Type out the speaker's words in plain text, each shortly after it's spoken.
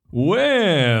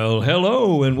Well,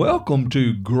 hello and welcome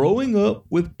to Growing Up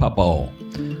with Papa.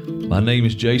 My name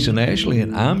is Jason Ashley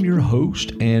and I'm your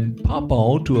host and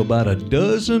Papa to about a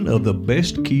dozen of the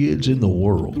best kids in the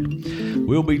world.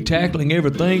 We'll be tackling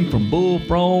everything from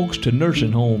bullfrogs to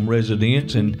nursing home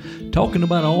residents and talking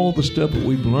about all the stuff that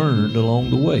we've learned along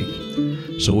the way.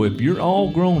 So if you're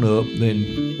all grown up,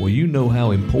 then, well, you know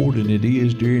how important it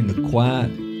is during the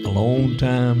quiet, alone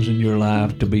times in your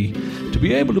life to be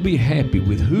able to be happy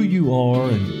with who you are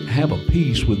and have a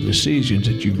peace with decisions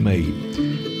that you've made.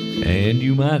 And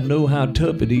you might know how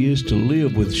tough it is to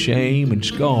live with shame and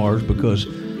scars because,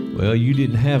 well, you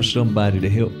didn't have somebody to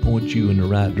help point you in the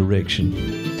right direction.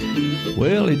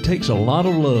 Well, it takes a lot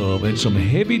of love and some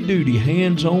heavy-duty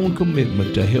hands-on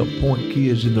commitment to help point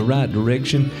kids in the right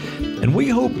direction. And we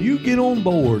hope you get on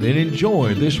board and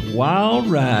enjoy this wild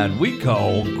ride we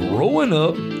call Growing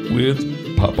Up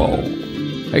with Papa.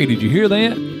 Hey, did you hear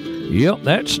that? Yep,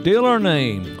 that's still our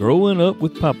name, Growing Up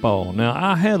with Papa. Now,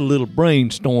 I had a little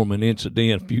brainstorming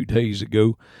incident a few days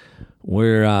ago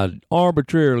where I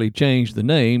arbitrarily changed the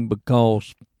name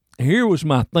because here was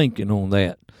my thinking on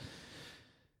that.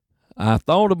 I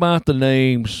thought about the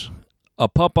names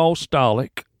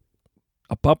apostolic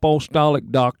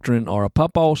doctrine or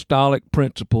apostolic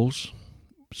principles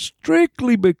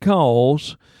strictly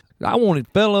because I wanted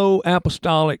fellow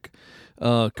apostolic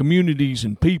communities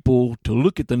and people to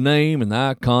look at the name and the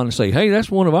icon and say, hey, that's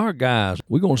one of our guys.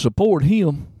 We're going to support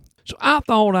him. So I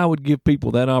thought I would give people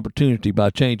that opportunity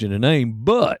by changing the name,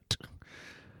 but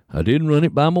I didn't run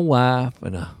it by my wife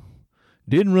and I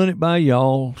didn't run it by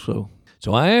y'all. So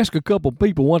I asked a couple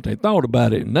people what they thought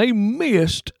about it, and they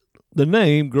missed the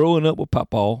name Growing Up with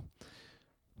Papa.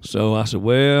 So I said,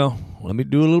 well, let me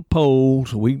do a little poll.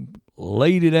 So we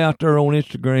laid it out there on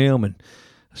Instagram, and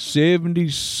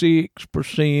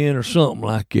 76% or something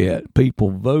like that, people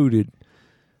voted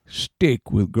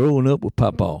stick with Growing Up with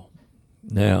Papa.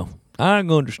 Now, I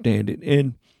can understand it,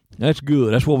 and that's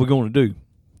good. That's what we're going to do.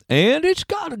 And it's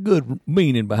got a good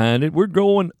meaning behind it. We're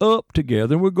growing up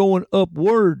together. We're going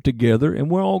upward together,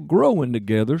 and we're all growing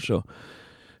together. So,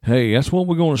 hey, that's what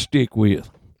we're going to stick with.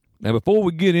 Now, before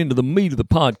we get into the meat of the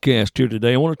podcast here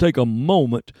today, I want to take a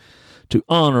moment to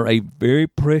honor a very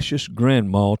precious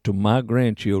grandma to my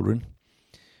grandchildren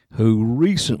who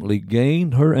recently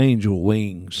gained her angel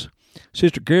wings.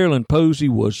 Sister Carolyn Posey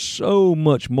was so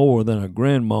much more than a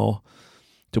grandma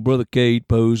to Brother Cade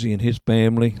Posey and his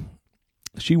family.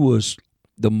 She was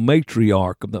the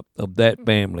matriarch of that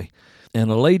family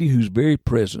and a lady whose very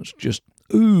presence just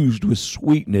oozed with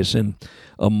sweetness and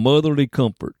a motherly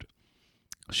comfort.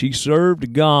 She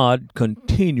served God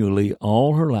continually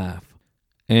all her life,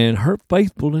 and her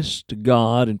faithfulness to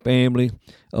God and family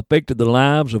affected the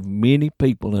lives of many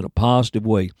people in a positive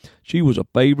way. She was a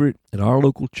favorite at our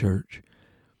local church.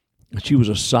 She was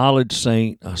a solid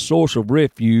saint, a source of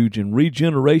refuge and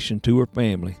regeneration to her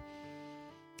family.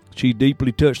 She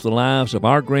deeply touched the lives of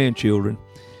our grandchildren,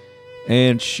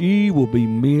 and she will be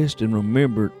missed and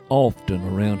remembered often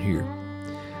around here.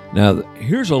 Now,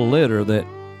 here's a letter that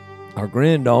our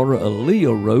granddaughter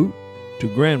Aaliyah wrote to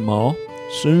Grandma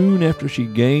soon after she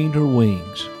gained her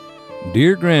wings.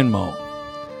 Dear Grandma,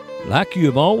 like you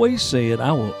have always said,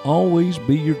 I will always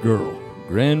be your girl,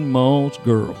 Grandma's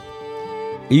girl.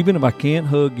 Even if I can't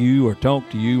hug you or talk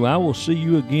to you, I will see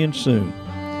you again soon.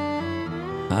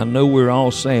 I know we're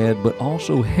all sad, but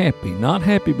also happy. Not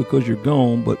happy because you're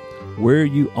gone, but where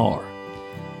you are.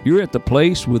 You're at the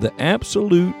place with the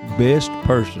absolute best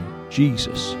person,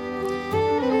 Jesus.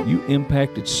 You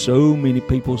impacted so many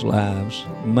people's lives,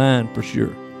 mine for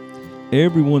sure.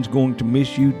 Everyone's going to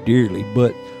miss you dearly,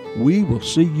 but we will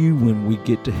see you when we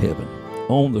get to heaven,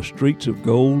 on the streets of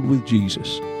gold with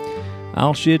Jesus.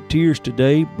 I'll shed tears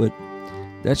today, but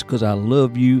that's because I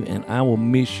love you and I will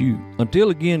miss you. Until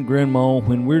again, Grandma,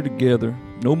 when we're together,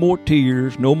 no more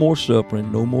tears, no more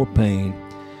suffering, no more pain.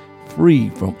 Free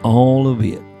from all of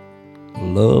it.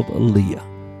 Love, Aaliyah.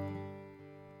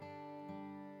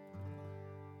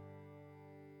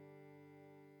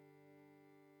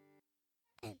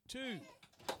 Two,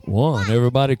 one.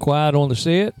 Everybody quiet on the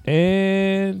set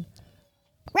and...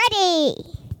 Ready!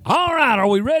 All right, are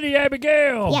we ready,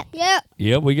 Abigail? Yep.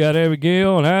 Yep, we got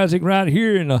Abigail and Isaac right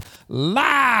here in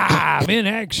live in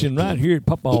action right here at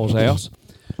Papa's house.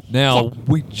 Now,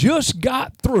 we just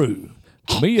got through.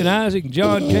 Me and Isaac and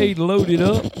John Cade loaded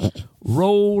up,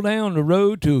 rolled down the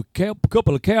road to a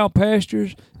couple of cow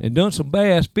pastures and done some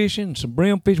bass fishing and some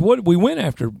brim fishing. We went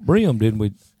after brim, didn't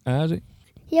we, Isaac?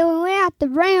 Yeah, we went out the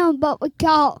brim, but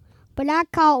I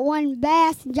caught one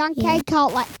bass and John Cade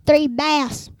caught like 3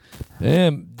 bass.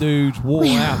 Them dudes wore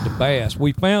out the bass.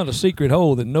 We found a secret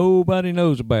hole that nobody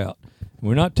knows about.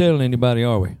 We're not telling anybody,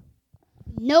 are we?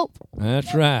 Nope.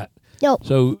 That's right. Nope.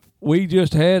 So we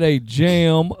just had a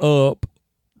jam up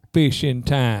fishing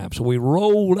time. So we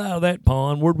rolled out of that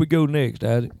pond. Where'd we go next,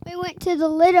 Isaac? We went to the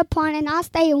little pond, and I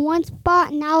stayed in one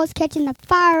spot, and I was catching the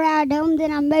fire out of them.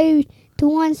 Then I moved to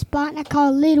one spot, and I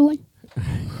caught a little one.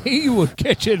 He was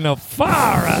catching the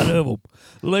fire out of them,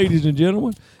 ladies and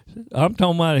gentlemen. I'm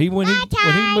talking about when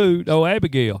he moved. Oh,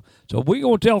 Abigail. So we're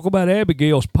going to talk about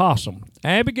Abigail's possum.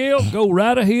 Abigail, go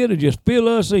right ahead and just fill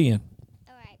us in.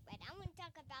 All right, but I'm going to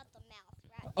talk about the mouse,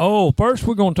 right? Oh, first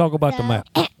we're going to talk about the mouse.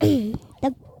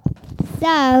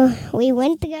 So we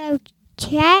went to go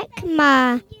check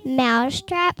my mouse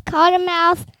trap, caught a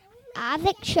mouse.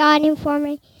 Isaac shot him for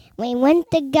me. We went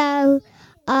to go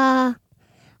haul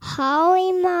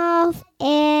him off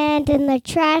and in the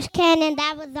trash can, and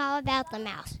that was all about the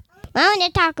mouse. I want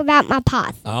to talk about my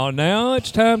possum. Oh, now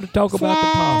it's time to talk about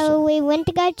the possum. So we went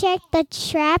to go check the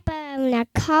trap, and I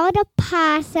caught a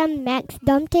possum. Max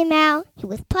dumped him out. He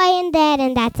was playing dead,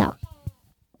 and that's all.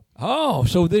 Oh,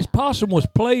 so this possum was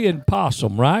playing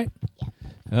possum, right?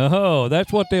 Yeah. Oh,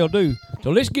 that's what they'll do.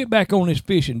 So let's get back on this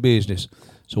fishing business.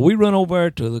 So we run over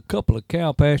there to the couple of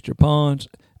cow pasture ponds.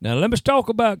 Now, let us talk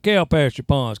about cow pasture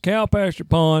ponds. Cow pasture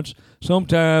ponds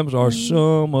sometimes are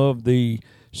some of the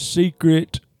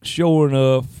secret, sure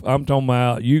enough, I'm talking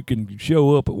about you can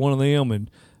show up at one of them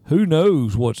and who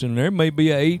knows what's in there. It may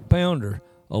be an 8-pounder,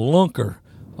 a lunker,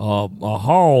 a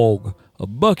hog, a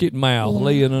bucket mouth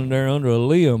laying in there under a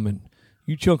limb, and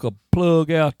you chuck a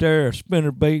plug out there, a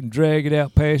spinner bait, and drag it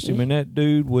out past him, and that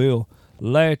dude will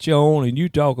latch on, and you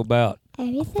talk about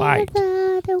fight.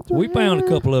 So we found a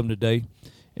couple of them today.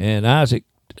 And Isaac,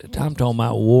 I'm talking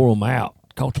about wore them out,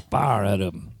 caught the fire out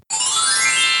of them.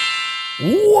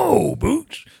 Whoa,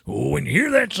 Boots. When you hear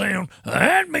that sound,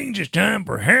 that means it's time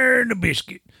for hair and a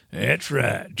biscuit. That's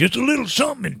right. Just a little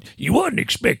something you wasn't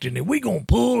expecting that we going to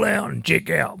pull out and check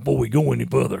out before we go any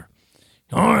further.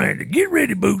 All right, get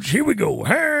ready, Boots. Here we go.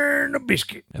 Hair and a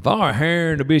biscuit. If our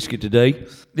hair and a biscuit today,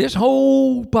 this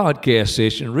whole podcast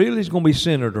session really is going to be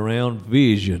centered around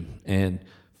vision and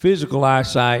physical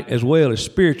eyesight as well as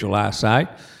spiritual eyesight.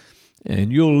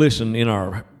 And you'll listen in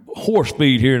our horse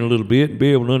feed here in a little bit and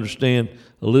be able to understand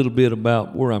a little bit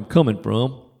about where I'm coming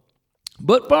from.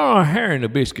 But for our hair and a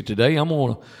biscuit today, I'm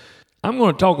going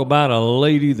to talk about a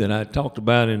lady that I talked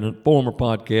about in a former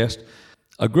podcast,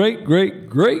 a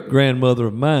great-great-great-grandmother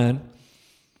of mine,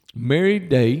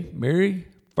 Mary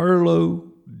Furlow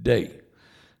Day,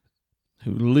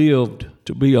 who lived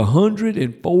to be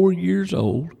 104 years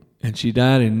old. And she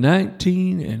died in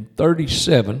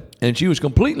 1937, and she was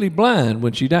completely blind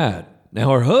when she died.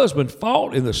 Now, her husband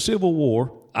fought in the Civil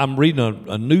War. I'm reading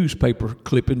a newspaper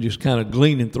clipping, just kind of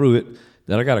gleaning through it,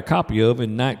 that I got a copy of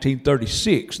in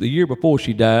 1936. The year before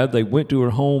she died, they went to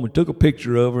her home and took a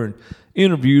picture of her and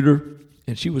interviewed her,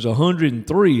 and she was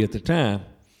 103 at the time.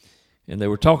 And they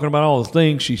were talking about all the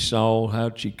things she saw,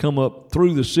 how she'd come up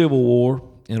through the Civil War,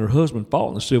 and her husband fought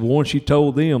in the Civil War, and she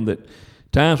told them that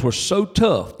times were so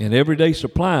tough and everyday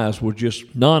supplies were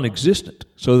just non-existent.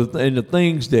 So and the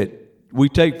things that we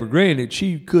take for granted,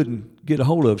 she couldn't get a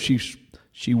hold of.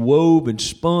 She wove and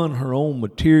spun her own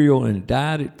material and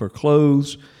dyed it for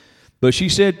clothes. But she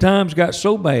said times got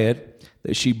so bad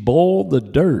that she boiled the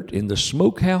dirt in the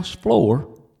smokehouse floor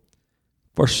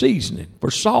for seasoning, for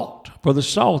salt, for the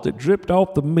salt that dripped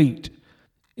off the meat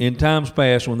in times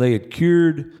past when they had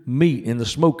cured meat in the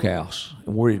smokehouse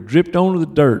and where it dripped onto the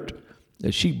dirt,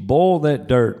 that she boiled that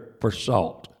dirt for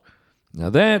salt.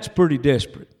 Now, that's pretty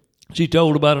desperate. She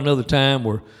told about another time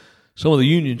where some of the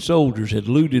Union soldiers had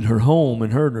looted her home,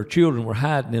 and her and her children were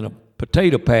hiding in a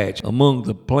potato patch among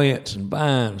the plants and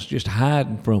vines, just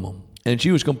hiding from them. And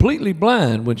she was completely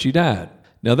blind when she died.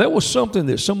 Now, that was something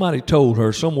that somebody told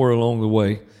her somewhere along the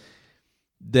way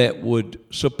that would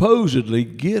supposedly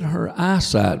get her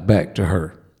eyesight back to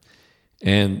her.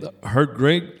 And her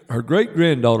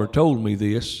great-granddaughter told me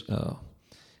this,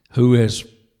 who has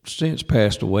since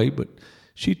passed away, but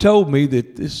she told me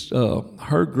that this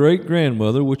her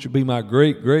great-grandmother, which would be my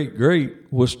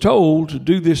great-great-great, was told to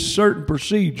do this certain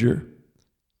procedure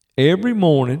every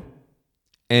morning,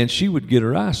 and she would get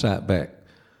her eyesight back.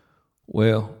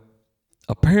 Well,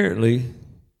 apparently,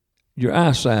 your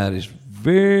eyesight is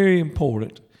very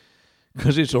important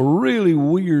because it's a really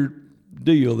weird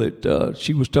deal that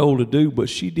she was told to do, but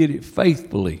she did it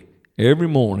faithfully every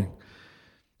morning.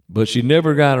 But she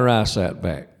never got her eyesight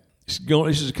back.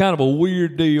 This is kind of a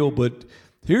weird deal, but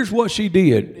here's what she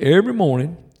did. Every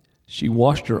morning, she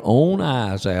washed her own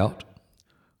eyes out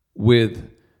with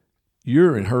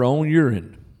urine, her own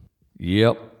urine.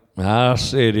 Yep, I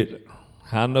said it.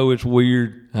 I know it's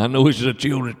weird. I know it's a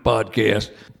children's podcast,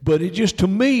 but it just, to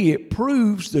me, it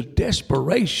proves the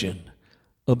desperation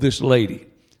of this lady.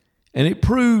 And it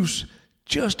proves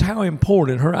just how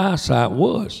important her eyesight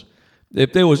was.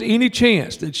 If there was any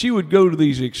chance that she would go to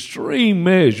these extreme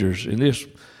measures and this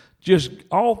just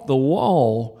off the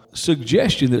wall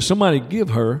suggestion that somebody give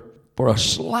her for a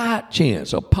slight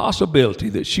chance, a possibility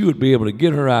that she would be able to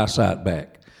get her eyesight back.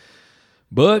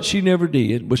 But she never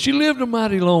did. But she lived a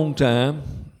mighty long time,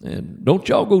 and don't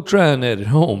y'all go trying that at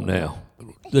home now.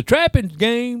 The trapping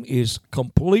game is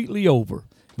completely over,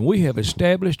 and we have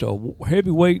established a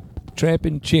heavyweight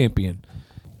trapping champion.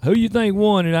 Who you think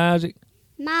won it, Isaac?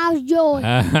 Miles Joy.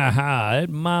 That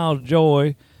Miles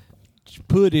Joy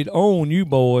put it on you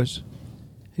boys.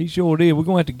 He sure did. We're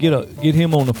going to have to get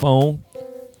him on the phone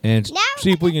and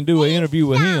see if we can do an interview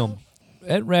with him.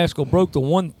 That rascal broke the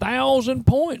 1,000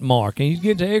 point mark, and he's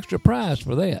getting an extra prize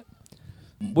for that.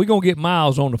 We're going to get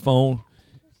Miles on the phone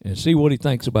and see what he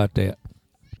thinks about that.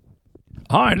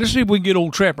 All right, let's see if we can get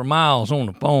old Trapper Myles on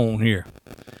the phone here.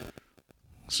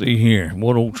 See here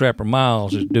what old Trapper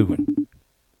Myles is doing.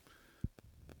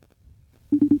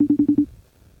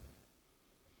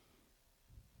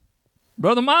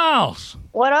 Brother Myles.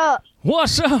 What up?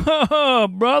 What's up,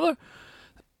 brother?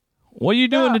 What are you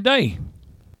doing today?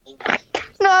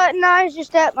 No, it's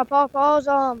just at my papa's.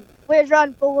 We was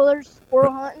riding four-wheelers,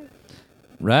 squirrel hunting.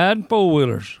 Riding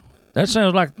four-wheelers. That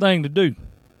sounds like a thing to do.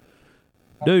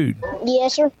 Dude.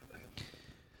 Yes, sir.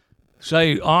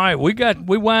 Say, all right,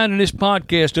 we winding this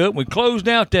podcast up. We closed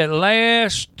out that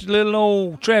last little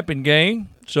old trapping game.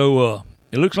 So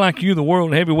it looks like you're the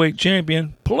world heavyweight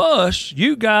champion. Plus,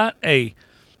 you got a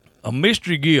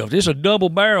mystery gift. It's a double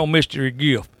barrel mystery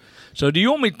gift. So do you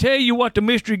want me to tell you what the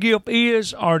mystery gift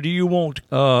is, or do you want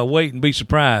to wait and be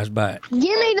surprised by it? Give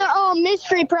me the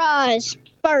mystery prize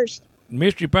first.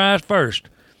 Mystery prize first.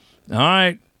 All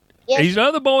right. Yes. These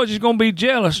other boys is going to be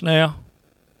jealous now.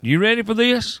 You ready for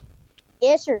this?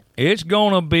 Yes, sir. It's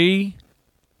going to be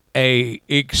a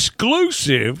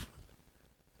exclusive,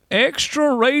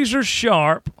 extra razor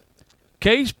sharp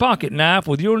case pocket knife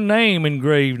with your name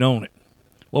engraved on it.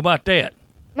 What about that?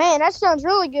 Man, that sounds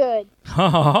really good.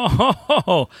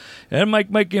 That'll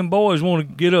make them boys want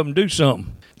to get up and do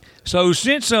something. So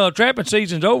since trapping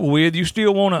season's over with, you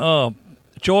still want a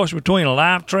choice between a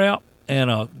live trap and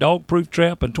a dog-proof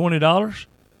trap and $20?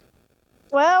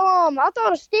 Well, I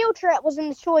thought a steel trap was in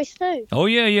the choice too. Oh,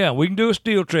 yeah. We can do a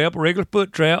steel trap, a regular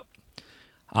foot trap.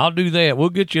 I'll do that. We'll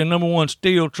get you a number one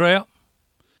steel trap.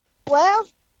 Well,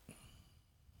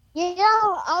 yeah,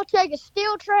 I'll take a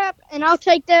steel trap and I'll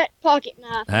take that pocket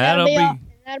knife. That'll be fine.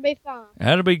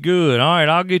 That'll be good. All right,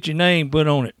 I'll get your name put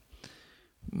on it.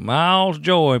 Miles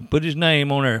Joy, put his name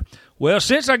on there. Well,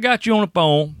 since I got you on the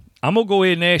phone, I'm going to go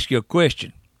ahead and ask you a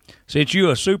question. Since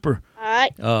you're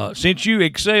since you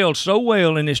excelled so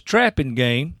well in this trapping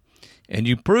game, and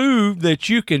you proved that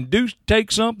you can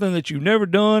take something that you've never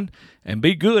done and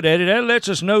be good at it, that lets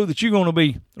us know that you're going to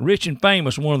be rich and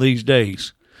famous one of these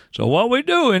days. So what we're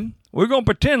doing, we're going to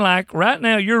pretend like right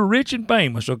now you're rich and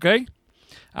famous, okay?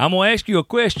 I'm going to ask you a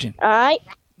question. All right.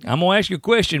 I'm going to ask you a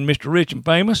question, Mr. Rich and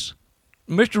Famous.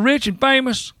 Mr. Rich and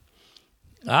Famous,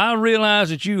 I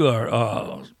realize that you are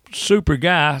a super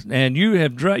guy, and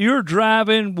you're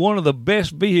driving one of the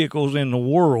best vehicles in the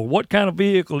world. What kind of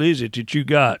vehicle is it that you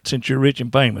got since you're rich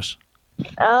and famous?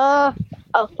 A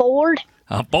Ford.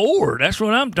 A Ford. That's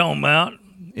what I'm talking about.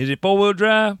 Is it four-wheel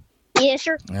drive? Yes,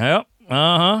 sir. Yep.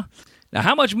 Uh-huh. Now,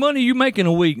 how much money are you making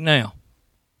a week now?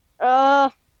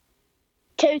 $2,000.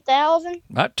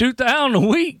 About $2,000 a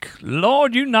week.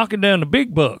 Lord, you knocking down the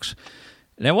big bucks.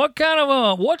 Now,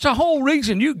 what's the whole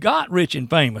reason you got rich and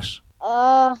famous?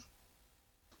 I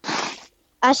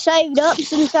saved up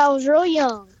since I was real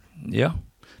young. Yeah.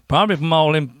 Probably from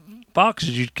all them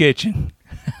foxes you're catching.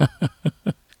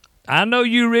 I know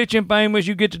you rich and famous.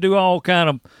 You get to do all kind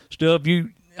of stuff.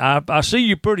 I see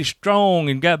you pretty strong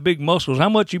and got big muscles. How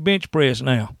much you bench press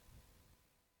now?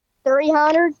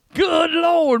 300. Good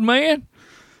Lord, man.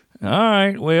 All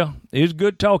right. Well, it's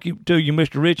good talking to you,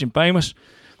 Mr. Rich and Famous.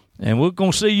 And we're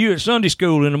going to see you at Sunday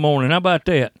school in the morning. How about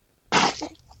that?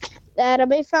 That'll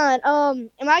be fine. Am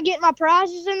I getting my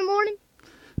prizes in the morning?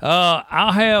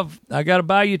 I got to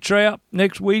buy you a trap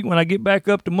next week when I get back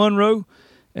up to Monroe.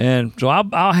 And so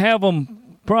I'll have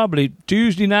them probably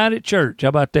Tuesday night at church. How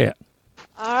about that?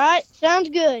 All right. Sounds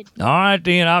good. All right,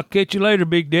 then. I'll catch you later,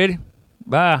 Big Daddy.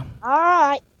 Bye. All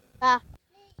right. Bye.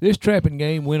 This trapping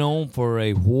game went on for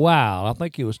a while. I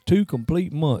think it was 2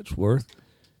 complete months worth.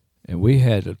 And we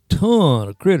had a ton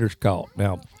of critters caught.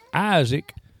 Now,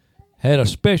 Isaac had a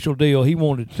special deal he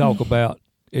wanted to talk about.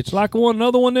 It's like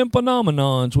another one of them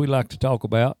phenomenons we like to talk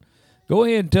about. Go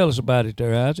ahead and tell us about it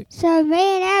there, Isaac. So me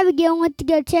and Abigail went to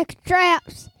go check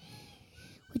traps.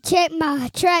 We checked my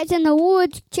traps in the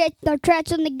woods, checked our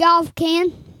traps in the golf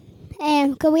can,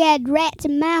 and because we had rats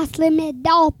and mice living in a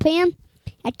dog pen,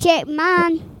 I checked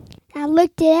mine. I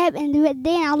looked it up, and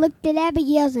then I looked at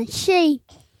Abigail's, and she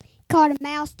caught a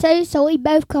mouse too, so we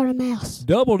both caught a mouse.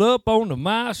 Doubled up on the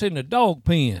mice in the dog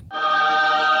pen.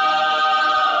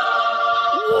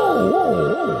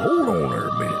 Whoa, hold on there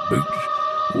a minute,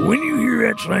 Boots. When you hear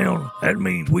that sound, that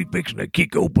means we fixing to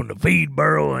kick open the feed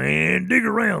barrel and dig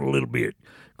around a little bit,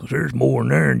 because there's more in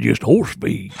there than just horse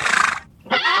feed.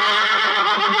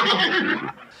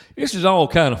 This is all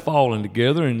kind of falling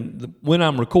together, and when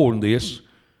I'm recording this,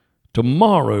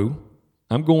 tomorrow,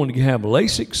 I'm going to have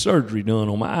LASIK surgery done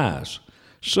on my eyes.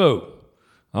 So,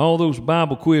 all those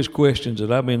Bible quiz questions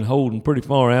that I've been holding pretty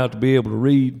far out to be able to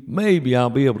read, maybe I'll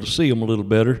be able to see them a little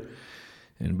better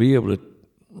and be able to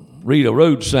read a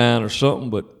road sign or something.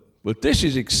 But this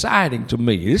is exciting to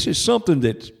me. This is something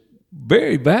that's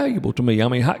very valuable to me. I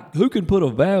mean, who can put a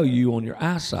value on your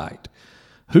eyesight?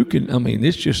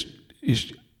 This just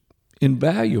is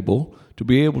invaluable to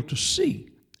be able to see.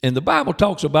 And the Bible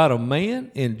talks about a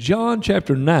man in John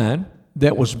chapter 9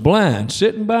 that was blind,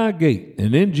 sitting by a gate.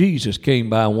 And then Jesus came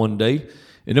by one day.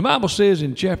 And the Bible says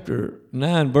in chapter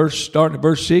 9, starting at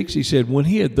verse 6, he said, when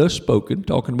he had thus spoken,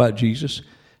 talking about Jesus,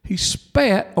 he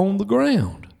spat on the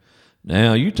ground.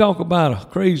 Now, you talk about a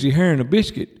crazy hair and a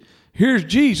biscuit. Here's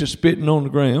Jesus spitting on the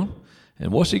ground.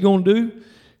 And what's he going to do?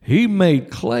 He made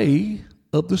clay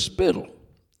of the spittle.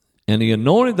 And he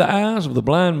anointed the eyes of the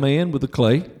blind man with the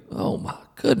clay. Oh, my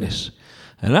goodness.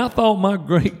 And I thought my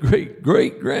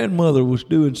great-great-great-grandmother was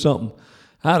doing something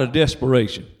out of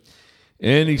desperation.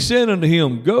 And he said unto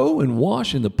him, go and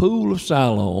wash in the pool of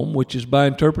Siloam, which is by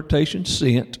interpretation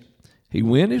sent. He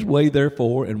went his way,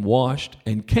 therefore, and washed,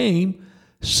 and came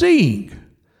seeing.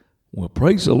 Well,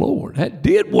 praise the Lord. That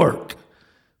did work.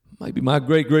 Maybe my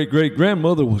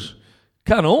great-great-great-grandmother was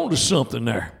kind of onto something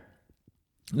there.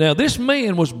 Now, this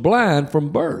man was blind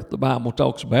from birth, the Bible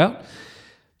talks about.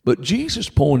 But Jesus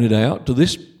pointed out to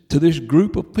this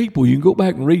group of people, you can go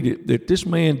back and read it, that this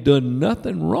man done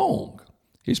nothing wrong.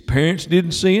 His parents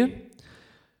didn't sin.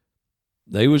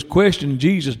 They was questioning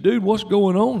Jesus, dude, what's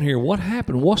going on here? What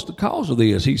happened? What's the cause of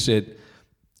this? He said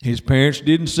his parents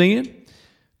didn't sin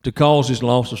to cause his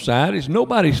loss of sight. It's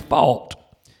nobody's fault.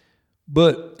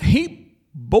 But he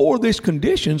bore this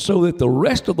condition so that the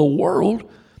rest of the world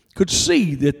could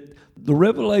see that the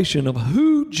revelation of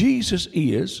who Jesus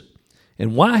is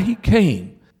and why he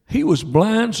came. He was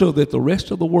blind so that the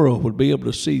rest of the world would be able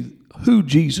to see who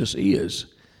Jesus is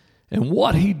and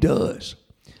what he does.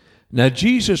 Now,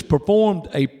 Jesus performed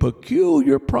a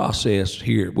peculiar process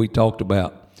here we talked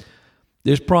about.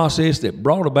 This process that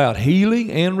brought about healing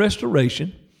and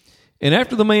restoration. And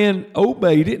after the man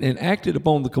obeyed it and acted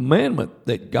upon the commandment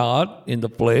that God in the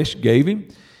flesh gave him,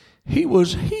 he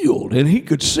was healed and he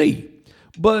could see.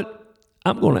 But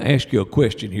I'm going to ask you a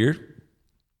question here.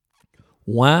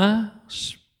 Why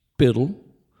spittle?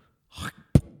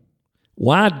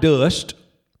 Why dust?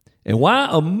 And why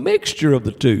a mixture of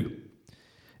the two?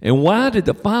 And why did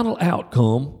the final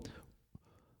outcome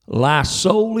lie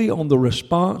solely on the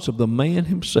response of the man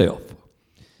himself?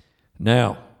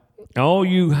 Now, all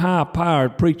you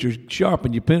high-powered preachers,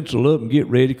 sharpen your pencil up and get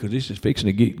ready, because this is fixing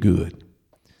to get good.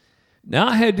 Now,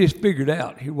 I had this figured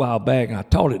out here a while back, and I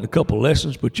taught it in a couple of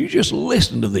lessons, but you just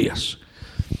listen to this.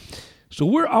 So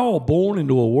we're all born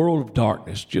into a world of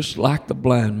darkness, just like the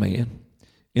blind man.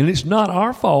 And it's not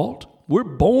our fault. We're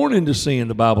born into sin,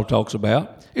 the Bible talks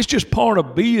about. It's just part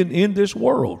of being in this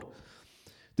world.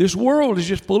 This world is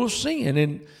just full of sin.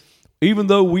 And even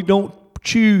though we don't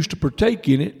choose to partake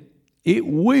in it, it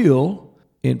will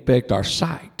infect our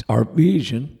sight, our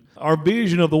vision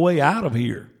of the way out of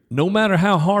here. No matter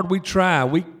how hard we try,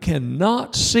 we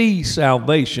cannot see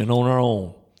salvation on our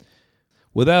own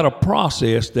without a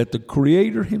process that the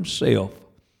Creator himself,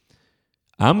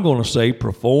 I'm going to say,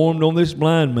 performed on this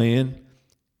blind man.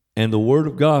 And the Word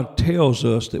of God tells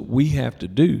us that we have to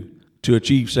do to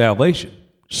achieve salvation.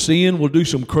 Sin will do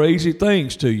some crazy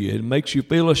things to you. It makes you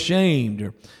feel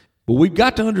ashamed. But we've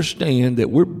got to understand that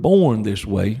we're born this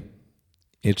way.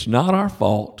 It's not our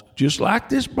fault, just like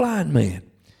this blind man.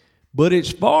 But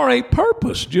it's for a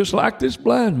purpose, just like this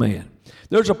blind man.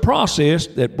 There's a process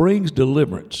that brings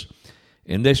deliverance.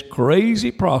 And this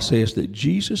crazy process that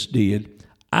Jesus did,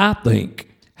 I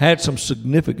think, had some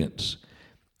significance.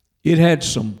 It had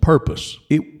some purpose.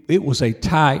 It was a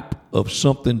type of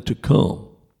something to come.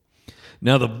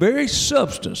 Now, the very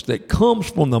substance that comes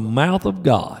from the mouth of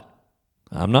God,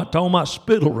 I'm not talking about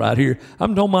spittle right here.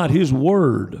 I'm talking about His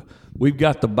Word. We've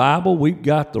got the Bible. We've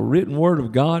got the written Word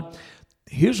of God.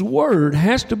 His Word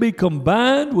has to be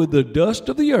combined with the dust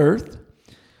of the earth.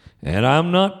 And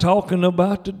I'm not talking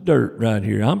about the dirt right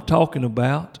here. I'm talking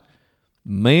about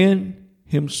man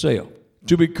himself,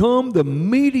 to become the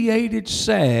mediated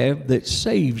salve that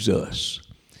saves us.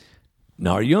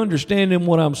 Now, are you understanding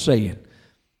what I'm saying?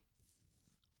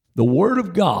 The Word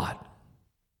of God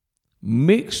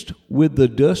mixed with the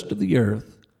dust of the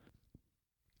earth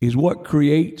is what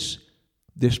creates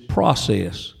this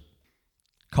process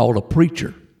called a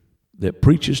preacher that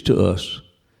preaches to us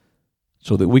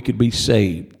so that we could be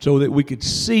saved, so that we could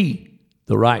see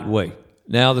the right way.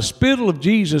 Now, the spittle of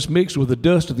Jesus mixed with the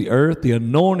dust of the earth, the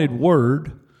anointed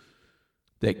word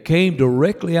that came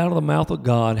directly out of the mouth of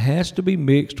God, has to be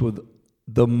mixed with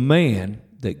the man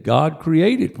that God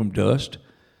created from dust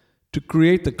to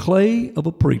create the clay of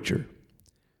a preacher.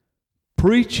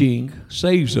 Preaching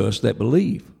saves us that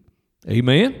believe.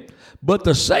 Amen? But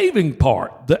the saving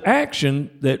part, the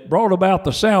action that brought about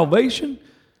the salvation,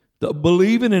 the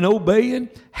believing and obeying,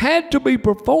 had to be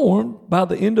performed by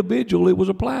the individual it was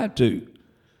applied to.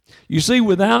 You see,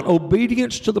 without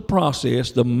obedience to the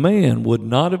process, the man would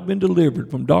not have been delivered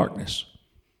from darkness.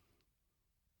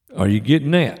 Are you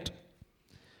getting that?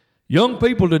 Young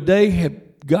people today have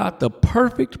got the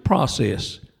perfect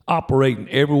process operating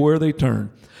everywhere they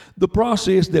turn. The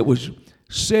process that was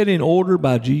set in order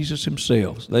by Jesus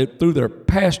himself. Through their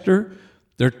pastor,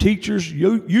 their teachers,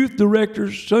 youth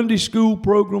directors, Sunday school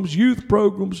programs, youth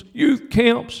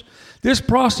camps. This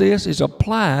process is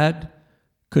applied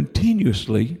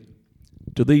continuously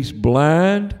to these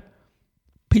blind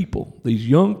people, these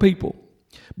young people.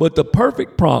 But the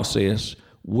perfect process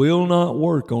will not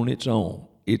work on its own.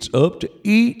 It's up to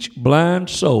each blind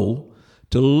soul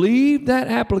to leave that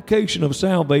application of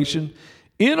salvation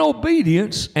in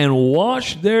obedience and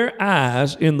wash their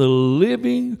eyes in the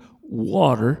living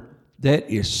water that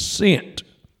is sent,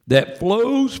 that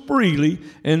flows freely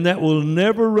and that will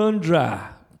never run dry.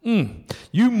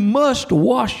 You must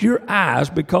wash your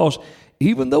eyes, because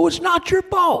even though it's not your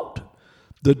fault,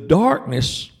 the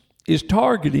darkness is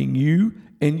targeting you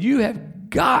and you have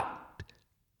got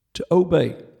to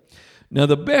obey. Now,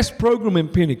 the best program in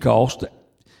Pentecost,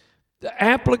 the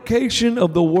application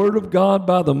of the Word of God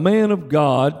by the man of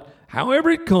God, however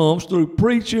it comes, through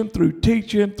preaching, through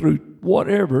teaching, through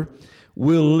whatever,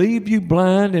 will leave you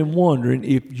blind and wondering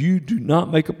if you do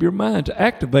not make up your mind to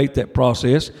activate that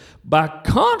process by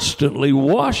constantly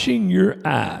washing your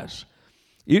eyes.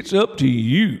 It's up to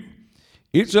you.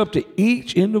 It's up to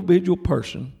each individual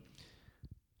person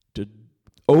to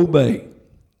obey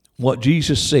what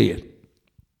Jesus said.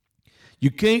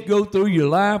 You can't go through your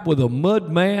life with a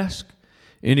mud mask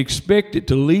and expect it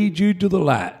to lead you to the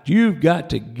light. You've got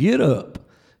to get up,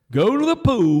 go to the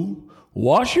pool,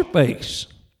 wash your face.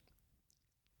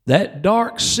 That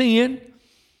dark sin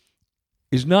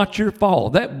is not your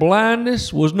fault. That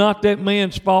blindness was not that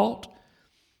man's fault.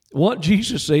 What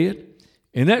Jesus said.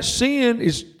 And that sin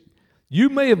is, you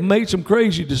may have made some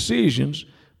crazy decisions,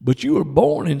 but you were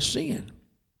born in sin.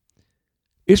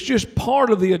 It's just part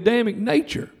of the Adamic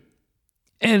nature.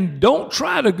 And don't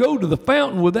try to go to the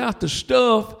fountain without the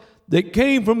stuff that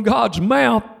came from God's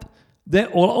mouth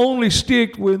that will only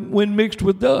stick when mixed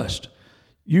with dust.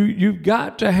 You've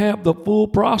got to have the full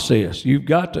process. You've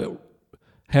got to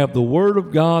have the Word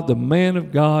of God, the man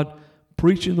of God,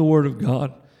 preaching the Word of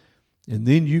God, and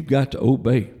then you've got to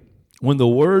obey. When the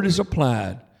Word is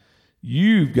applied,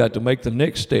 you've got to make the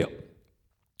next step.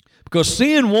 Because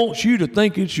sin wants you to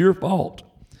think it's your fault.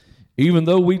 Even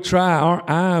though we try, our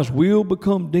eyes will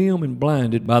become dim and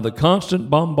blinded by the constant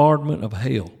bombardment of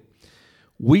hell.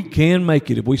 We can make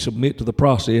it if we submit to the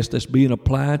process that's being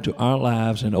applied to our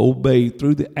lives and obey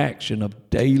through the action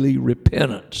of daily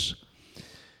repentance.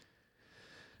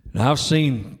 And I've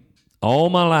seen all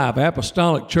my life,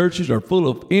 apostolic churches are full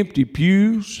of empty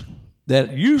pews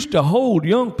that used to hold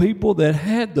young people that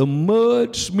had the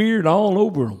mud smeared all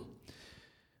over them.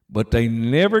 But they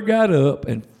never got up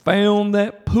and found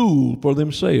that pool for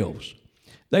themselves.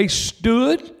 They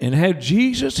stood and had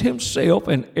Jesus himself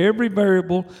and every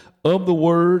variable of the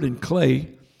Word and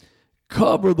clay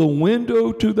cover the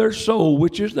window to their soul,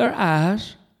 which is their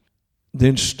eyes,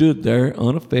 then stood there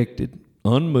unaffected,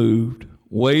 unmoved,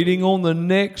 waiting on the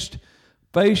next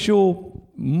facial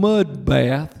mud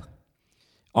bath,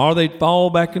 or they'd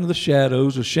fall back into the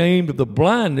shadows, ashamed of the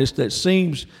blindness that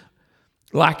seems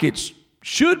like it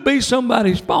should be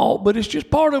somebody's fault, but it's just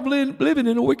part of living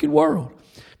in a wicked world.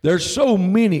 There's so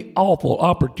many awful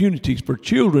opportunities for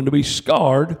children to be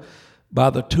scarred by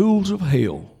the tools of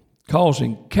hell,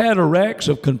 causing cataracts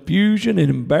of confusion and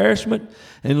embarrassment,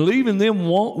 and leaving them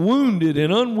wounded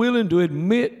and unwilling to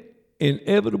admit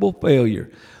inevitable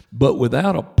failure. But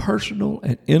without a personal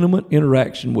and intimate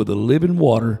interaction with the living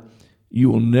water, you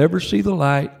will never see the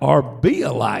light or be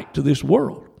a light to this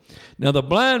world. Now, the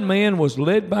blind man was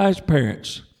led by his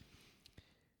parents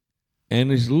and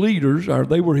his leaders, or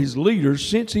they were his leaders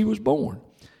since he was born.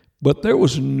 But there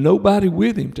was nobody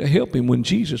with him to help him when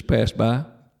Jesus passed by.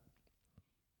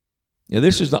 Now,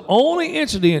 this is the only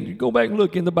incident, you go back and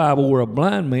look in the Bible, where a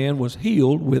blind man was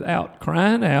healed without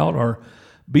crying out or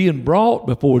being brought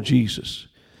before Jesus.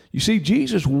 You see,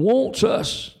 Jesus wants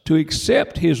us to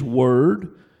accept his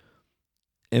word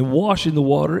and wash in the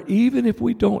water, even if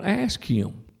we don't ask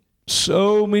him.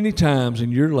 So many times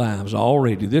in your lives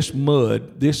already, this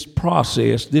mud, this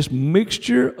process, this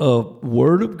mixture of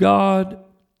word of God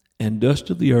and dust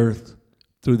of the earth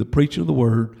through the preaching of the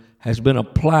word has been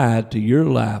applied to your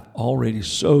life already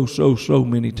so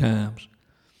many times.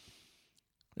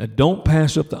 Now, don't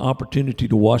pass up the opportunity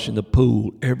to wash in the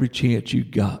pool every chance you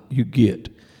get.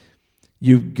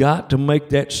 You've got to make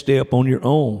that step on your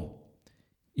own.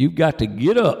 You've got to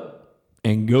get up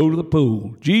and go to the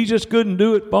pool. Jesus couldn't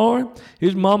do it for him.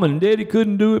 His mom and daddy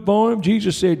couldn't do it for him.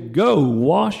 Jesus said, go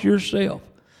wash yourself.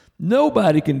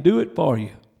 Nobody can do it for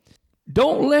you.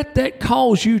 Don't let that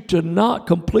cause you to not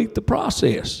complete the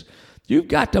process. You've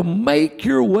got to make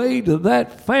your way to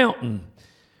that fountain.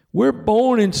 We're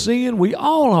born in sin. We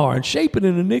all are, and shaping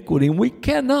in iniquity, and we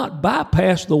cannot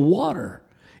bypass the water.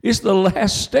 It's the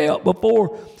last step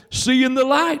before seeing the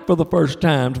light for the first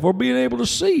time, for being able to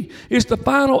see. It's the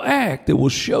final act that will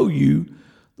show you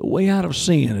the way out of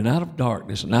sin and out of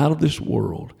darkness and out of this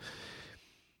world.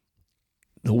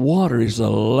 The water is the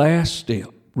last step.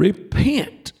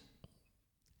 Repent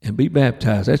and be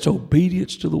baptized. That's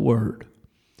obedience to the word.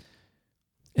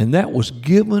 And that was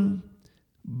given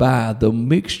by the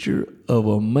mixture of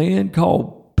a man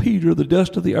called Peter, the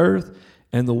dust of the earth,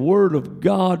 and the word of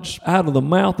God out of the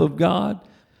mouth of God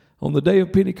on the day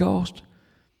of Pentecost.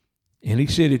 And he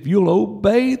said, if you'll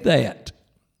obey that,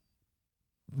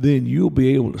 then you'll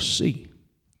be able to see.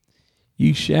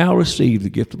 You shall receive the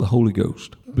gift of the Holy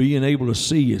Ghost. Being able to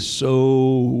see is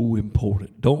so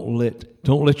important. Don't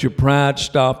let your pride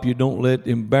stop you. Don't let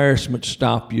embarrassment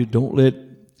stop you. Don't let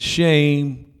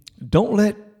shame. Don't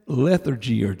let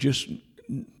lethargy or just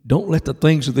don't let the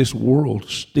things of this world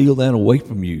steal that away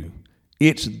from you.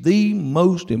 It's the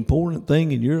most important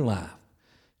thing in your life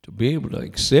to be able to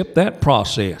accept that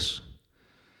process,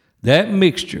 that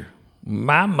mixture,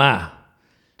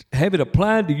 have it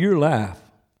applied to your life,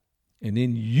 and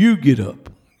then you get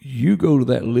up, you go to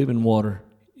that living water,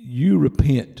 you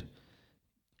repent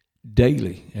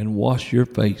daily and wash your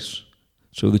face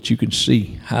so that you can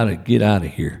see how to get out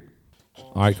of here.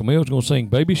 All right, Camille's going to sing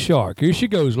Baby Shark. Here she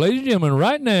goes, ladies and gentlemen,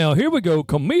 right now. Here we go,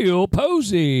 Camille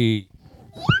Posey.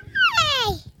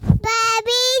 Yay! Baby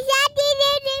Shark.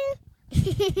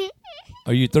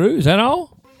 Are you through? Is that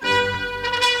all?